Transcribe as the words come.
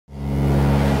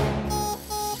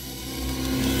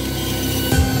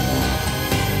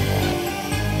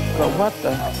What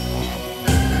the?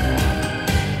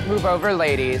 Move over,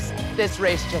 ladies. This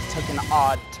race just took an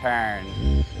odd turn.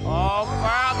 Oh,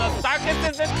 girl, the circus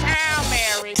is in town,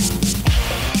 Mary.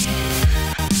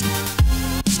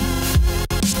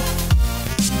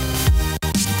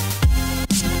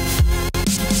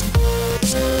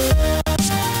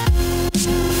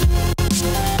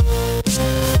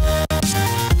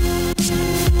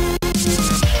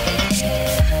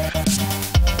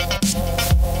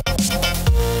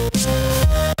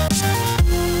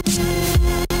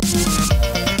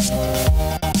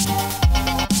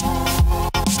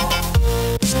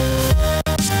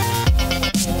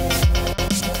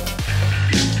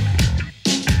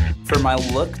 For my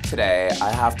look today,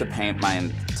 I have to paint my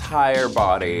entire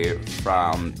body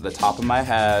from the top of my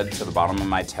head to the bottom of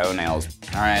my toenails.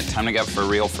 All right, time to get for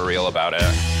real about it.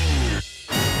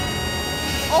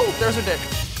 Oh, there's a dick.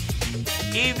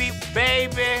 Yvie,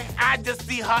 baby, I just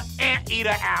see her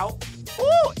anteater out.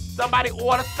 Ooh, somebody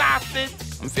order sausage.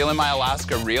 I'm feeling my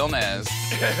Alaska realness.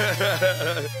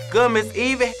 Good Miss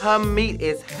Yvie, her meat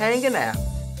is hanging out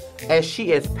as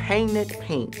she is painted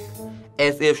pink,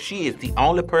 as if she is the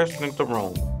only person in the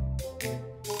room.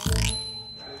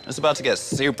 It's about to get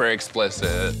super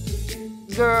explicit.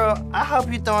 Girl, I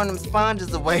hope you throwing them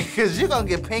sponges away, because you're going to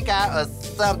get pink eye or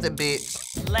something,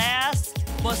 bitch. Last,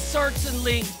 but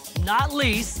certainly not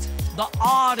least, the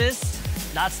artist,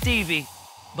 not Stevie,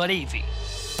 but Yvie.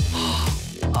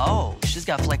 Oh, she's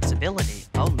got flexibility.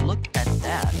 Oh, look at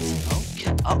that.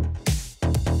 Okay, oh.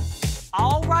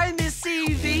 All right, Miss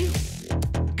Yvie,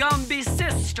 Gumby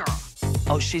sister.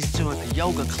 Oh, she's doing a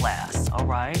yoga class, all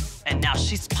right? And now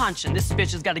she's punching. This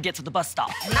bitch has got to get to the bus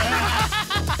stop.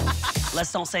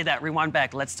 Let's don't say that. Rewind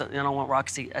back. I don't want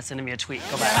Roxy sending me a tweet.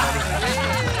 Go back, ready?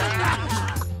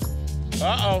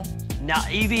 Uh-oh. Now,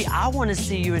 Yvie, I want to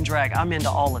see you in drag. I'm into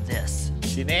all of this.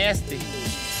 She nasty.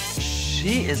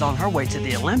 She is on her way to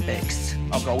the Olympics.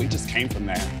 Oh, girl, we just came from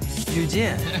there. You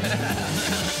did.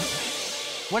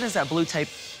 What is that blue tape?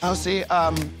 Oh, see,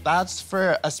 that's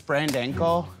for a sprained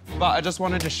ankle. But I just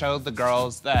wanted to show the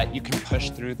girls that you can push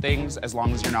through things as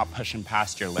long as you're not pushing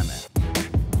past your limit.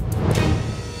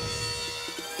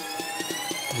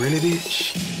 Really,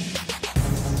 bitch?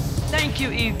 Thank you,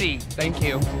 Yvie. Thank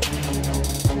you.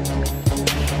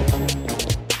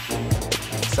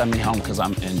 Send me home because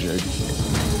I'm injured.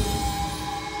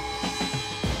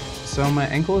 So my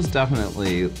ankle is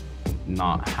definitely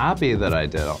not happy that I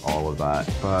did all of that,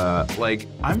 but like,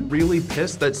 I'm really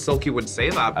pissed that Silky would say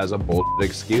that as a bold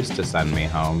excuse to send me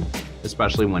home,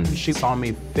 especially when she saw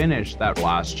me finish that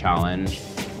last challenge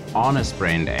on a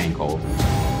sprained ankle.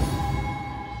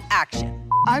 Action.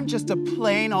 I'm just a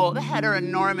plain old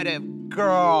heteronormative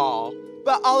girl,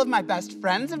 but all of my best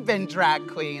friends have been drag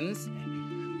queens.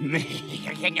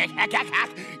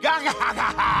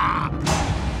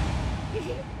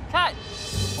 Cut.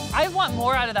 I want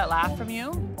more out of that laugh from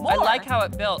you. More? I like how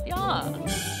it built. Yeah.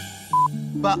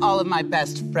 But all of my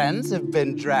best friends have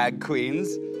been drag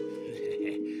queens.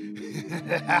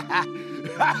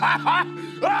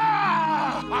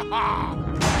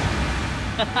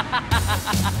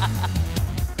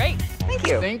 Great. Thank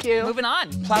you. Thank you. Moving on.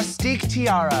 Plastique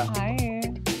Tiara. Hi.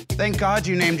 Thank God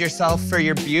you named yourself for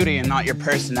your beauty and not your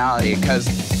personality, because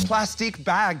plastique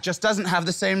bag just doesn't have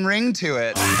the same ring to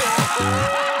it.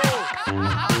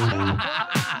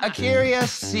 Akira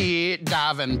C.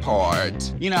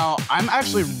 Davenport. You know, I'm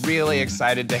actually really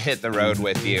excited to hit the road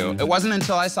with you. It wasn't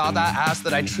until I saw that ass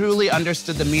that I truly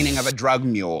understood the meaning of a drug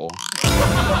mule.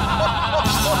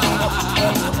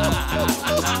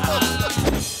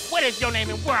 What is your name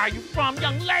and where are you from,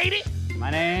 young lady? My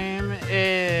name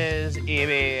is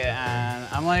Yvie, and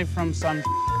I'm like from some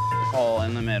hole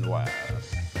in the Midwest.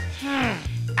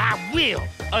 I will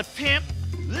attempt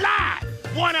live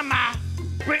one of my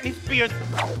Britney Spears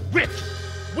rituals.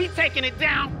 We taking it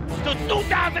down to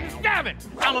 2007.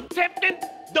 I'm attempting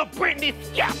the Britney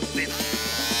Scalping.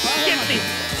 Get this.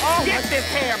 Oh, Get this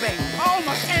hair, baby. Oh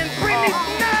my! And Britney's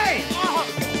name.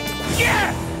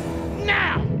 Yes.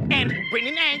 Now. And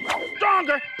Britney's name.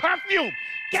 Stronger perfume.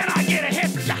 Can I get a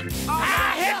hit shot?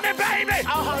 Hit me, baby.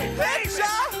 Hit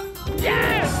shot?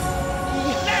 Yes.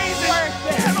 Ladies and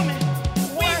gentlemen,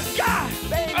 we got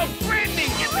a Britney.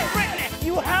 Get me Britney.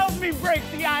 You helped me break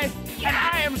the ice, and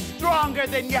I am stronger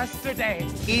than yesterday.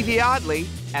 Yvie Oddly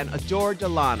and Adore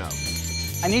Delano.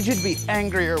 I need you to be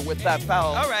angrier with that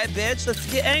bell. All right, bitch, let's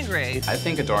get angry. I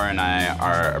think Adore and I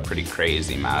are a pretty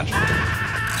crazy match.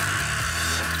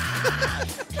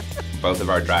 Both of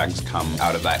our drags come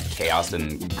out of that chaos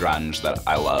and grunge that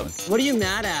I love. What are you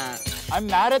mad at? I'm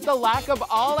mad at the lack of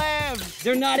olives.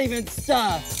 They're not even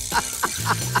stuffed.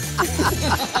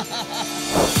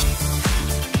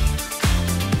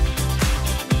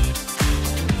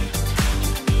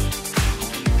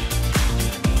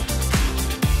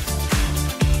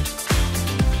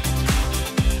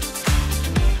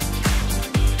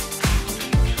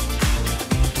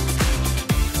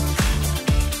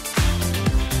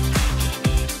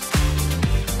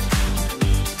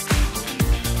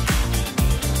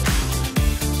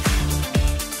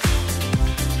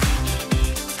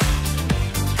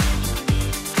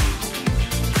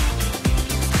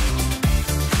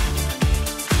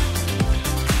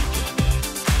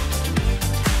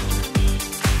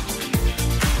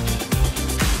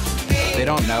 They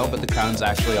don't know, but the cone's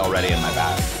actually already in my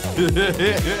bag.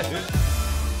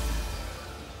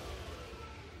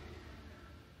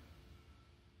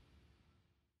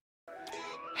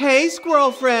 Hey,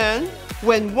 squirrel friend.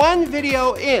 When one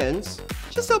video ends,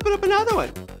 just open up another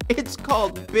one. It's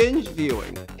called binge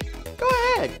viewing. Go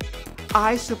ahead.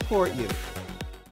 I support you.